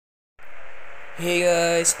Hey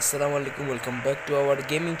guys, আসসালামু আলাইকুম, welcome back to our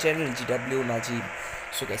gaming channel GW Najib.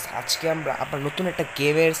 So guys, আজকে আমরা আবার নতুন একটা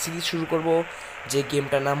গেমের সিরিজ শুরু করব, যে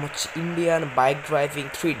গেমটার নাম হচ্ছে Indian bike driving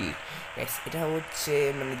 3D। Guys, এটা হচ্ছে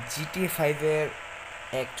মানে GTA 5-এর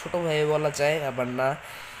এক ছোটো ভাই বলা যায়, আবার না।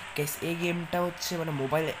 গাইস, এই গেমটা হচ্ছে মানে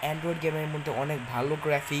মোবাইল অ্যান্ড্রয়েড গেমের মধ্যে অনেক ভালো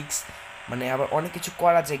গ্রাফিক্স, মানে আবার অনেক কিছু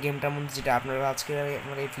করা যায় গেমটার মধ্যে, যেটা আপনারা আজকে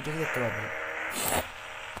মানে এই ভিডিওতে দেখতে পাবেন।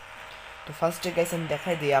 তো ফার্স্টে গাইস আমি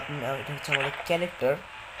দেখাই দিই, আপনার এটা হচ্ছে আমাদের ক্যারেক্টার,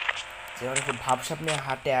 যে অনেক ভাবসাব নিয়ে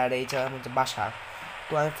হাঁটে, আর এই জায়গার মধ্যে বাসা।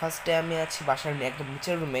 তো আমি ফার্স্টে আমি আছি বাসার একদম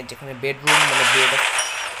নিচের রুমে, যেখানে বেডরুম, মানে বেড,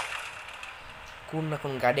 কোন না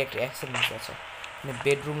কোন গাড়ি একটা অ্যাক্সিডেন্ট আছে। মানে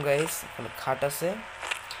বেডরুম গাইস, এখানে খাট আছে,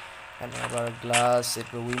 এখানে আবার গ্লাস,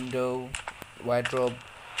 এরপর উইন্ডো, ওয়াইড্রোব,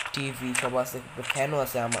 টিভি সব আছে, ফ্যানও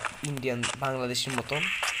আছে আমার ইন্ডিয়ান বাংলাদেশের মতন।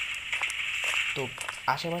 তো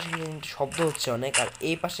আশেপাশে কিন্তু শব্দ হচ্ছে অনেক। আর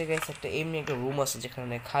এই পাশে গাইস একটা এমনি একটা রুম আছে,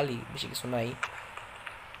 যেখানে খালি, বেশি কিছু নাই।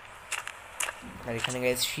 আর এখানে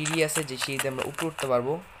গাইস সিঁড়ি আছে, যে সিঁড়িতে আমরা উপরে উঠতে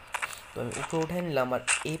পারবো। তো আমি উপরে উঠে নিলাম। আর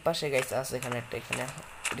এই পাশে গাইস আছে এখানে একটা, এখানে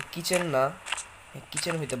এটা কিচেন না,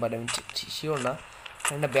 কিচেন হইতে পারে, আমি শিওর না।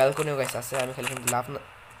 এখানে একটা ব্যালকনিও গাইস আছে, আমি খালি এখানে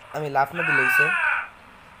লাফ না দিলে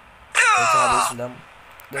বলছিলাম।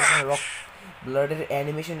 রক ব্লাডের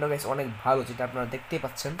অ্যানিমেশনটা গাইস অনেক ভালো, যেটা আপনারা দেখতেই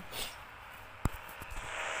পাচ্ছেন।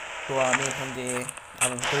 তো আমি এখান দিয়ে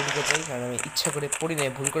আমার ভিতরে ঢুকে যাই, কারণ আমি ইচ্ছা করে পড়ি নাই,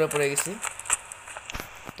 ভুল করে পড়ে গেছি।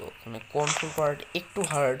 তো এখানে কন্ট্রোল করাটা একটু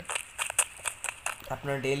হার্ড,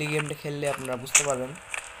 আপনারা ডেইলি গেমটা খেললে আপনারা বুঝতে পারবেন।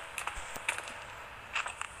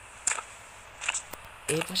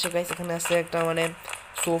 এই পাশে গাইস এখানে আছে একটা মানে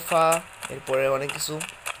সোফা, এরপরে অনেক কিছু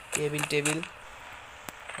টেবিল।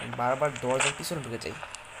 বারবার দরজার পিছনে ঢুকে যাই।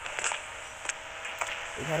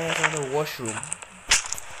 এখানে আছে আমাদের ওয়াশরুম,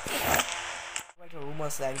 একটা রুম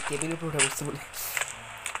আছে, আমি টেবিলের উপরে উঠে বসতে বলি।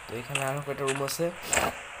 তো এখানে আরো একটা রুম আছে,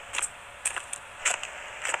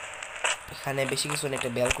 এখানে বেশি কিছু না,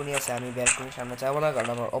 একটা ব্যালকনি আছে। আমি ব্যালকনির সামনে যাবো না, কারণ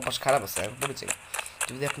আমার অভ্যাস খারাপ আছে, আমি পরিচয়।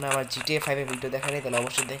 যদি আপনার আমার GTA 5-এর ভিডিও দেখা নেই, তাহলে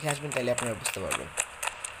অবশ্যই দেখে আসবেন, তাহলে আপনারা বুঝতে পারবেন।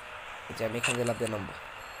 যে আমি এখান থেকে লাভ দিয়ে নামবো,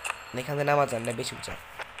 এখান থেকে নামা যান না, বেশি উঁচা।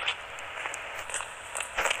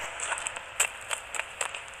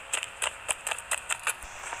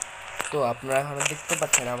 তো আপনারা এখন দেখতে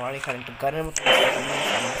পাচ্ছেন আমার এখানে একটা গানের মতো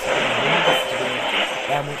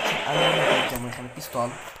যেমন এখানে পিস্তল,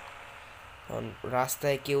 কারণ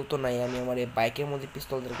রাস্তায় কেউ তো নাই, আমি আমার এই বাইকের মধ্যে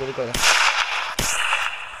পিস্তল দিয়ে গুলি করে রাখছি।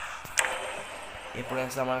 এরপরে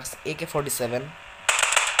আছে আমার কাছে AK-47,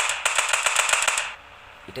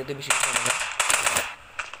 এটাতে বেশি কিছু হবে না।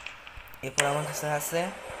 এরপর আমার কাছে আছে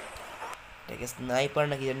এটাকে স্নাইপার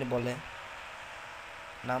নাকি জানি বলে,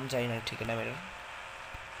 নাম জানি না ঠিক নামের।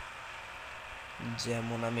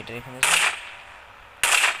 যেমন আমি এটা এখানে,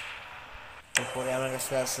 এরপরে আমার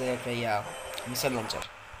কাছে আছে একটা মিসাইল লঞ্চার।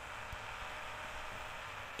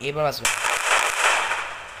 এবার আসবে,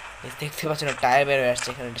 দেখতে পাচ্ছেন টায়ার বের হয়ে আসছে,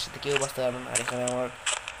 এখানে এটার সাথে কেউ বাঁচতে পারবে না। আর এখানে আমার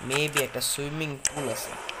মেবি একটা সুইমিং পুল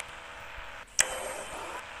আছে,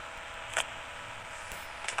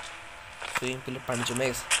 সুইমিং পুলে পানি জমে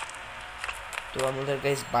গেছে। তো আমাদের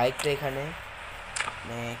গাইস বাইকটা এখানে,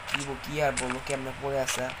 মানে কি আর বলবো, কেমনে পড়ে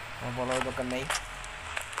আছে আমার বলার দরকার নাই।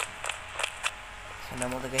 এখানে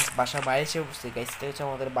আমাদের গাইস বাসা বাইরে এসে বসছে গাইস, এটা হচ্ছে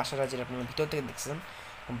আমাদের বাসাটা, যেটা আপনারা ভিতর থেকে দেখছেন,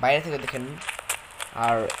 বাইরে থেকে দেখেন।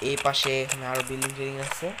 আর এই পাশে এখানে আরো বিল্ডিং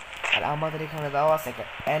আছে। আর আমাদের এখানে দেওয়া আছে একটা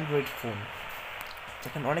অ্যান্ড্রয়েড ফোন,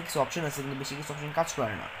 যেখানে অনেক কিছু অপশন আছে, কিন্তু বেশি কিছু অপশন কাজ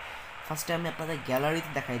করে না। ফার্স্টে আমি আপনাদের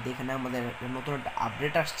গ্যালারিতে দেখাই দিই, এখানে আমাদের নতুন একটা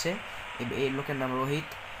আপডেট আসছে। এই লোকের নাম রোহিত।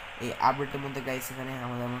 এই আপডেটের মধ্যে গাইস এখানে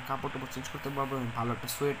আমরা কাপড় টাপড় চেঞ্জ করতে পারবো, ভালো একটা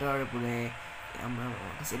সোয়েটার পরে আমরা,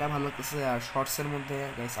 এটা ভালো লাগতেছে। আর শর্টসের মধ্যে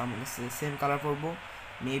গাইস আমার কাছে সেম কালার পরবো,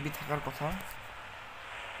 মেবি থাকার কথা।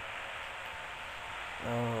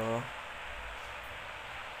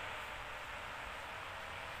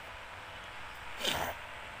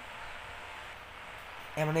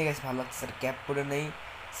 এমনই গাইস ভালো লাগতেছে। আর ক্যাপ পরে নেই,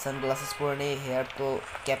 সানগ্লাসেস পরে নেই, হেয়ার তো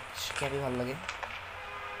ক্যাপই ভালো লাগে।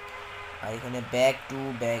 আর এখানে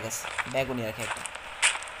ব্যাগ আছে, ব্যাগও নিয়ে রাখে একটা,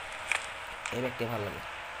 এই ব্যাগটাই ভালো লাগে।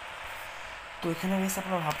 তো এখানে গেছে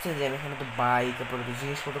আপনারা ভাবছেন যে আমি এখানে তো বাইক, তারপরে তো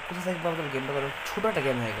জিনিসপত্র কোথা থেকে পাবো, গেমটা কত ছোটো একটা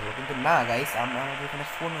গেম হয়ে গেলো। কিন্তু না গাইস, আমাদের এখানে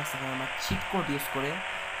ফোন আছে, এখানে আমরা চিট কোড ইউজ করে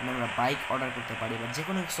আমরা বাইক অর্ডার করতে পারি, বা যে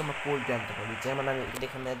কোনো কিছু আমরা কোড জানতে পারি। যেমন আমি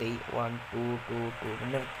এখানে দিই 1 2 2 2,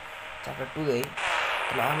 মানে 4টা 2 দেই,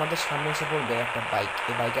 তাহলে আমাদের সামনে এসে পড়বে একটা বাইক।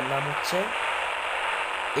 এই বাইকের নাম হচ্ছে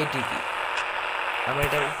ATV। আমরা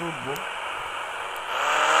এটা উপরে উঠবো,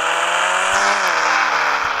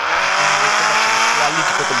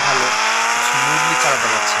 কোয়ালিটি কত ভালো, স্মুথলি চালাতে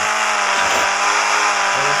পারছে।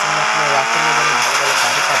 আপনার রাস্তার মধ্যে ভালো ভালো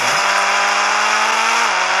গাড়ি পাবেন,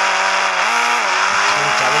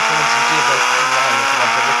 যাদের কোনো GTA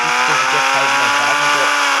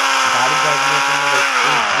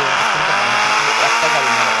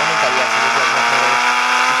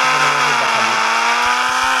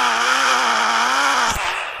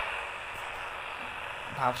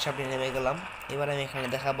হাফ সামনে নেমে গেলাম। এবার আমি এখানে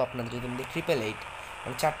দেখাবো আপনাদের যদি আমি 888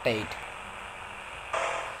 মানে 4টা 8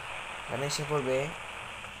 এখানে এসে পড়বে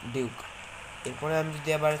ডিউক। এরপরে আমি যদি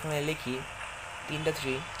আবার এখানে লিখি 3টা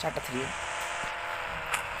 3 4টা 3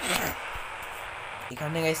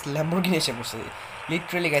 এখানে গাইস ল্যাম্বরগিনি এসে পড়ছে।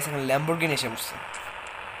 লিটারালি গাইস এখানে ল্যাম্বরগিনি এসে পড়ছে।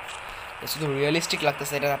 শুধু রিয়েলিস্টিক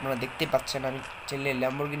লাগতেছে, এটা আপনারা দেখতে পাচ্ছেন। আমি চাইলে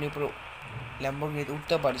ল্যাম্বরগিনির উপরে ল্যাম্বরগিনিতে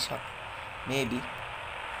উঠতে পারি মেবি,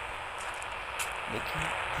 দেখি।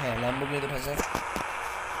 হ্যাঁ, ল্যাম্বরগিনিতে উঠা যায়।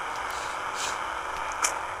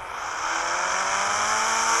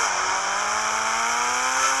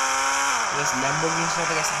 ল্যাম্বরগিনির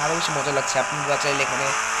সাথে গেছে আরও বেশি মজা লাগছে। আপনারা চাইলে এখানে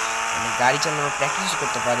মানে গাড়ি চালানোর প্র্যাকটিস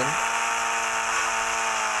করতে পারেন।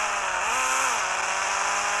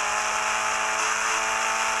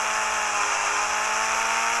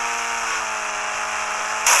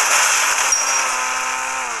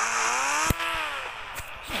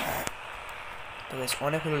 তো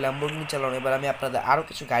অনেক হলো ল্যাম্বরগিনি চালানো। এবার আমি আপনাদের আরও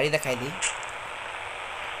কিছু গাড়ি দেখাই দিই।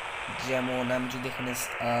 যেমন আমি যদি এখানে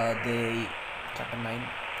দেই 4টা 9,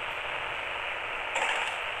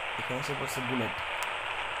 এখানে এসে পড়ছে বুলেট।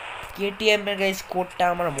 কেটিএম এর গাইস কোডটা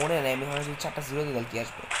আমার মনে নেই, আমি ভাবছি 4টা 0 দিয়ে কি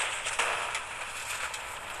আসবে।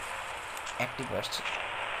 অ্যাক্টিভ আসছে,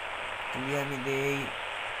 যদি আমি দেই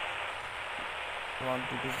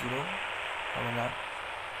 1220 হবে না,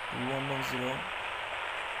 2110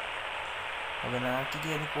 হবে না। কি কি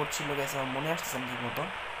আমি কোড ছিল গাইস আমার মনে আসছে ঠিক মতো।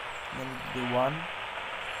 1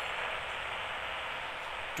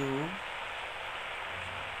 2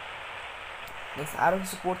 গাইস আরো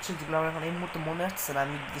কিছু কোড ছিল যেগুলো আমার এখন এই মুহূর্তে মনে আসছে না।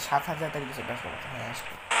 আমি যদি 7000 তারিখ সেটা আসবে। হ্যাঁ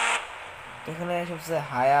আসবে। এখানে সবচেয়ে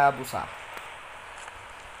হায়াবুসা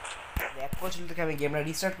এক করেছিল থেকে আমি গেমটা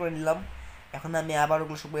রিস্টার্ট করে নিলাম। এখন আমি আবার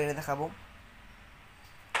ওগুলো সব এনে দেখাবো।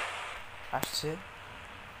 আসছে,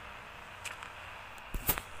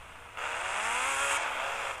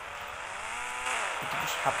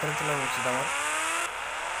 সাবধানে চালানো উচিত আমার।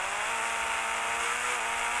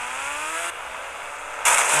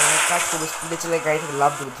 কাজ করবো, স্পিডে চলে গাড়ি থেকে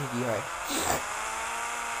লাভ দেবো, ঠিকই হয়।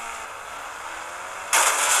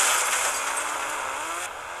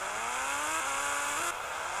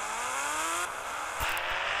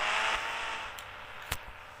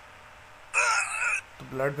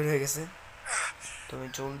 ব্লাড বের হয়ে গেছে। তো আমি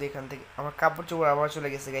জলদি এখান থেকে, আমার কাপড় চোপড় আবার চলে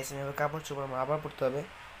গেছে গাইছে। আমি কাপড় চোপড় আমার আবার পড়তে হবে।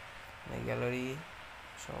 গ্যালারি,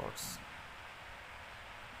 শর্টস,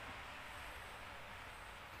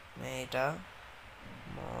 এটা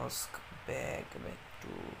মস্ক, ব্যাগ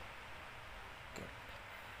টু,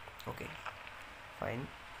 ওকে ফাইন।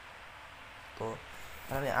 তো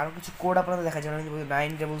আমি আরও কিছু কোড আপনাদের দেখা যায়।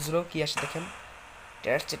 900 কি আসছে দেখেন,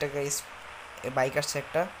 ট্যাক্স যেটা গাইস বাইক আসছে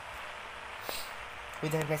একটা। ওই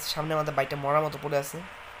দেখেন গাইস সামনে আমাদের বাইকটা মরার মতো পড়ে আছে।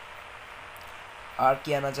 আর কি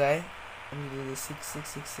আনা যায়, আমি যদি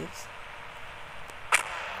 6666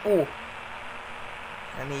 ও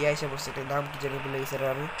আমি ইয়া এসে পড়ছে, এটার নাম কি জানি বলে গেছি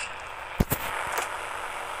আমি।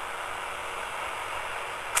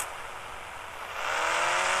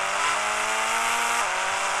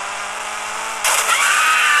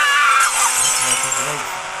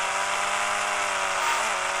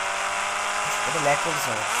 এটা ল্যাগ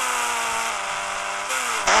করছে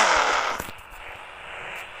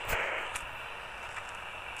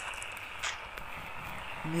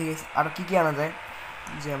আর কি কি আনা যায়।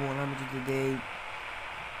 যেমন আমি যদি দেই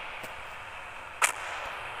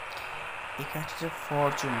এখানে হচ্ছে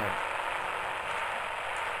ফরচুনার,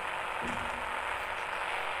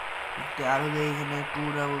 আরো দেয় এখানে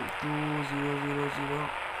 2000।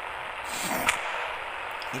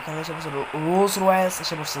 এখানে এসে পড়ছে রোজ রয়েলস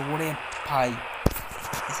এসে পড়ছে। ওরে ভাই,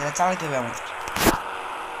 এছাড়া চালাতে হবে আমাদের।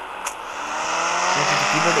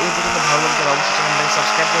 ভিডিওটা এই পর্যন্ত ভালো লাগলে অবশ্যই চ্যানেলটাকে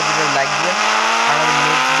সাবস্ক্রাইব করে ভিডিও লাইক দিবেন। আর আমাদের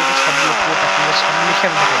নেক্সট ভিডিওতে সবগুলো কোড আপনাদের সামনে লিখে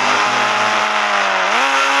আমি দেখাই দিব।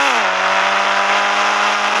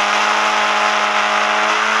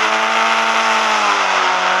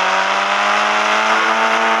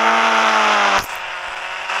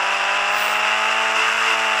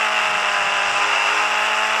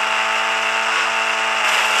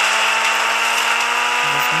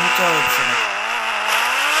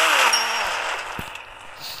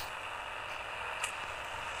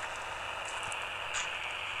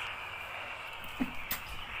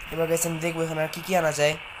 এবার গেছে আমি দেখবো এখানে আর কি কি আনা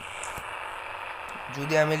যায়।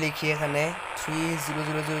 যদি আমি লিখি এখানে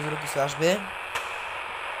 3000 কিছু আসবে।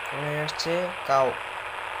 এখানে আসছে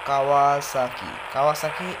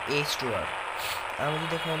কাওয়াসাকি H2R। আমি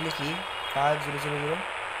যদি এখানে লিখি 5000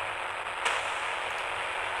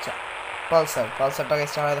 পালসারটাকে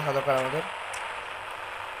চালায় দেখা দরকার আমাদের।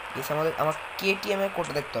 আমার কেটিএম এর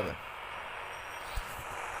কোডটা দেখতে হবে।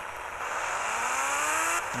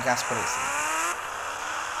 গাছ পড়ে গেছে,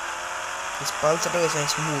 পালসাটা গেছে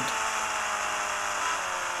স্মুথ।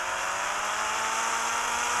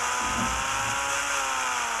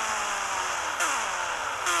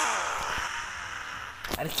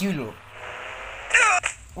 আরে কি হইলো?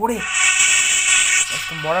 ওরে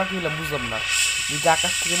মরা কি হলো বুঝলাম না। নিজে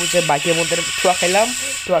আকাশ থেকে বুঝে বাইকের মধ্যে ঠোয়া খাইলাম,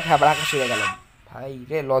 ঠোয়া খাই আবার আকাশ হয়ে গেলাম। ভাই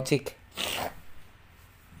রে লজিক।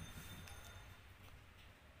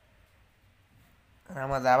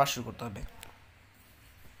 আমাদের আবার শুরু করতে হবে।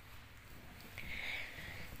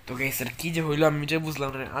 তো গাইস কি যে হইলো আমি যে বুঝলাম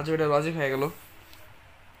না, আজ ওটা লজিক হয়ে গেল।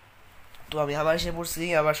 তো আমি আবার এসে পড়ছি,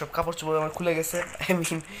 আবার সব কাপড় চোপড় আমার খুলে গেছে, আই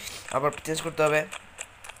মিন আবার চেঞ্জ করতে হবে।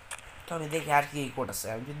 তো আমি দেখি আর কি কোড আছে,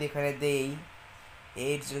 আমি যদি এখানে দেই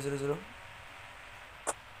 8000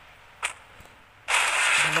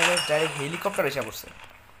 ডাইরেক্ট হেলিকপ্টার এসে পড়ছে।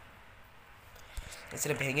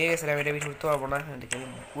 এছাড়া ভেঙে গেছে, আমি এটা উঠতে পারবো না, এটাকে আমি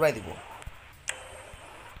উড়াই দিব।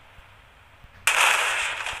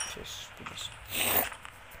 শেষ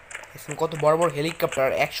কত বড় বড় হেলিকপ্টার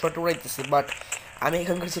 100 উড়াইতেছে, বাট আমি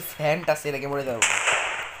এখানে কিছু ফ্যান্ট আছে, এটাকে মরে যাবো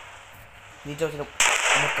নিচেও সেটা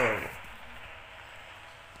মরতে পারবো।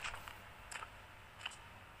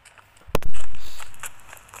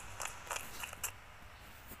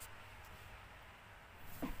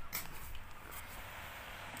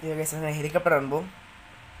 হেলিকপ্টার আনবো।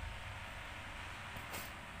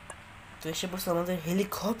 তো এসে পড়ছে আমাদের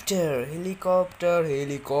হেলিকপ্টার হেলিকপ্টার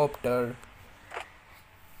হেলিকপ্টার।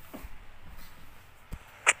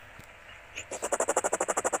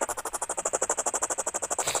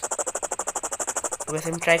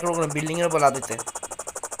 আমি ট্রাই করবো বিল্ডিং এর উপর লাভ দিতে,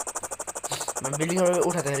 বিল্ডিং এর উপর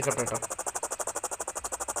উঠাতে হেলিকপ্টারটা।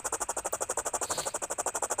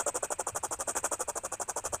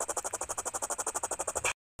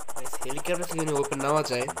 হেলিকপ্টার থেকে ওপেন নেওয়া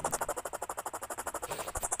যায়।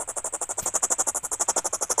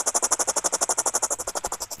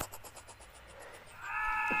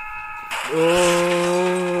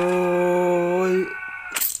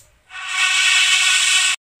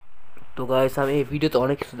 তো গাইস আমি এই ভিডিওতে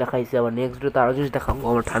অনেক কিছু দেখাইছি, আবার নেক্সট ভিডিওতে আরও জিনিস দেখাবো।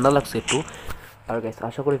 আমার ঠান্ডা লাগছে একটু। আর গাইস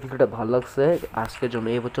আশা করি ভিডিওটা ভালো লাগছে। আজকের জন্য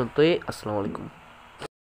এই পর্যন্তই। আসসালামু আলাইকুম।